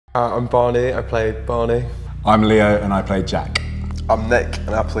I'm Barney, I play Barney. I'm Leo and I play Jack. I'm Nick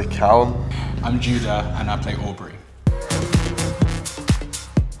and I play Callum. I'm Judah and I play Aubrey.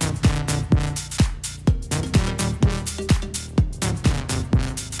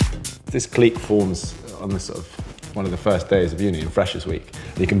 This clique forms on the sort of one of the first days of uni in Freshers Week.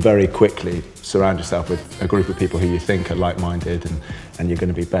 You can very quickly surround yourself with a group of people who you think are like-minded and you're going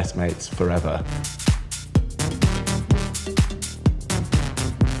to be best mates forever.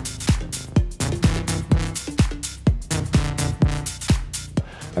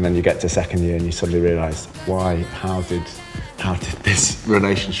 And then you get to second year and you suddenly realise, how did this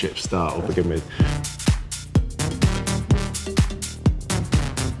relationship start or begin with?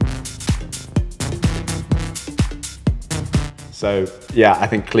 So yeah, I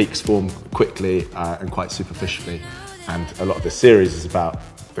think cliques form quickly and quite superficially, and a lot of the series is about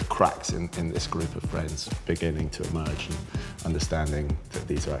the cracks in this group of friends beginning to emerge and understanding that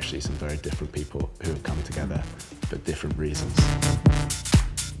these are actually some very different people who have come together for different reasons.